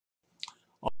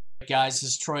Guys,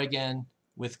 this is Troy again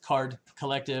with Card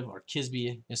Collective, or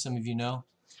Kisby, as some of you know.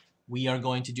 We are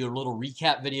going to do a little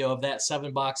recap video of that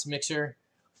 7-box mixer.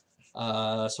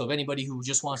 So if anybody who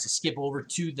just wants to skip over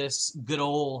to this good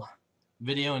old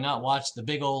video and not watch the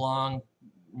big old long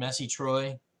messy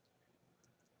Troy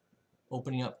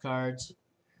opening up cards,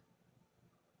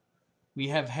 we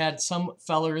have had some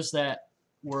fellers that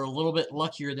were a little bit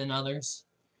luckier than others.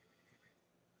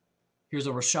 Here's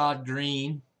a Rashad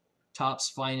Green, Topps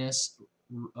Finest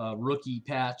rookie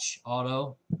patch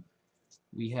auto.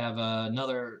 We have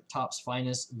another Topps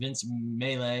Finest Vince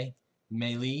Maile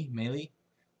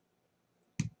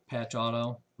patch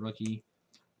auto rookie.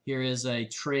 Here is a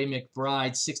Trey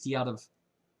McBride 60 out of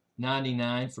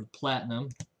 99 for platinum.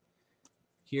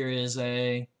 Here is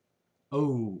an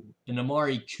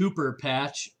Amari Cooper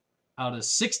patch out of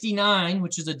 69,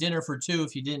 which is a dinner for two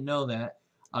if you didn't know that,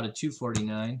 out of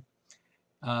 249.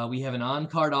 We have an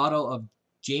on-card auto of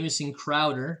Jamison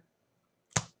Crowder.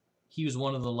 He was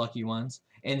one of the lucky ones.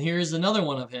 And here's another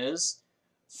one of his,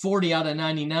 40 out of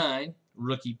 99,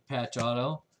 rookie patch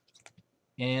auto.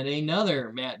 And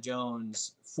another Matt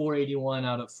Jones, 481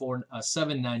 out of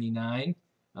 799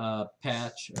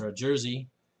 patch, or a jersey.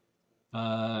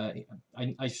 I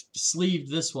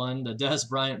sleeved this one, the Dez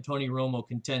Bryant, Tony Romo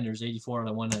Contenders, 84 out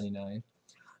of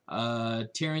 199.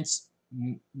 Terrence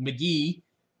McGee,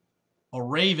 a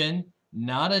Raven,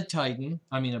 not a Titan,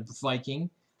 a Viking.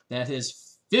 That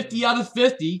is 50 out of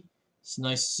 50. It's a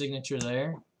nice signature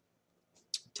there.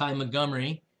 Ty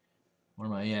Montgomery, where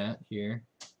am I at here?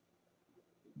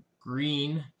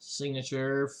 Green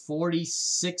signature,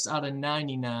 46 out of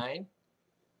 99.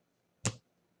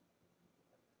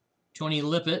 Tony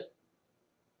Lippett,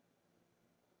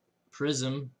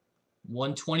 Prism,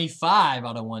 125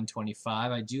 out of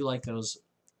 125. I do like those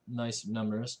nice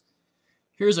numbers.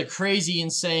 Here's a crazy,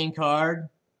 insane card.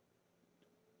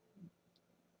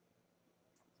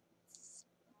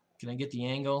 Can I get the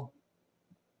angle?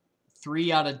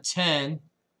 3 out of 10.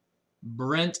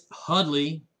 Brett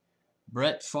Hundley,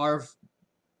 Brett Favre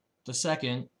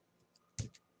II.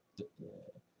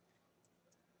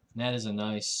 That is a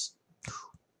nice.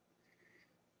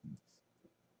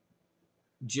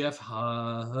 Jeff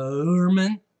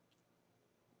Herman,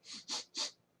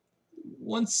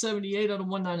 178 out of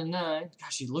 199.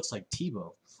 Gosh, he looks like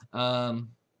Tebow.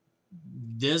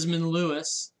 Desmond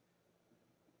Lewis,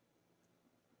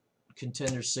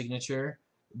 contender signature.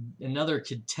 Another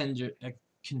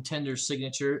contender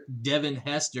signature. Devin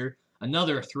Hester,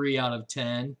 another 3 out of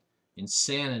 10.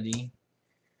 Insanity.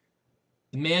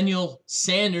 Emmanuel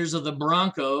Sanders of the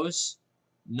Broncos,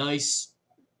 nice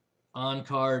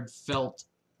on-card felt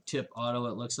tip auto,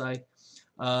 it looks like.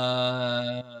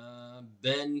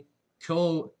 Ben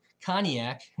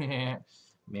Cognac. Man,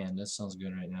 that sounds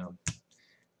good right now.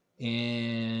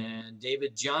 And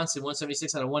David Johnson,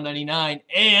 176 out of 199.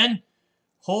 And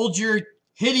hold your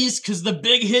hitties, because the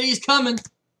big hitty's coming.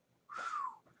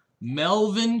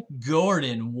 Melvin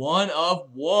Gordon, 1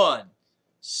 of 1.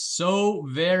 So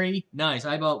very nice.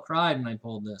 I about cried when I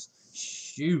pulled this.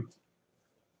 Shoot.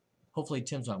 Hopefully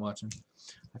Tim's not watching.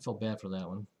 I feel bad for that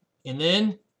one. And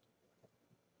then,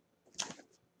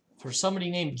 for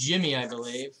somebody named Jimmy, I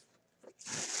believe,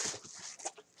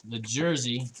 the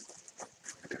jersey,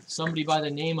 somebody by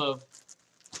the name of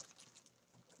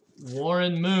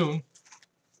Warren Moon.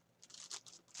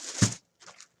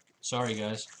 Sorry,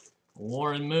 guys.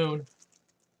 Warren Moon.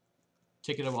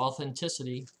 Ticket of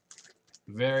authenticity.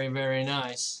 Very, very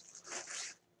nice.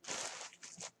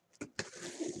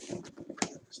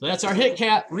 So that's our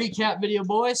recap video,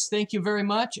 boys. Thank you very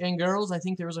much. And girls, I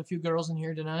think there was a few girls in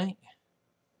here tonight.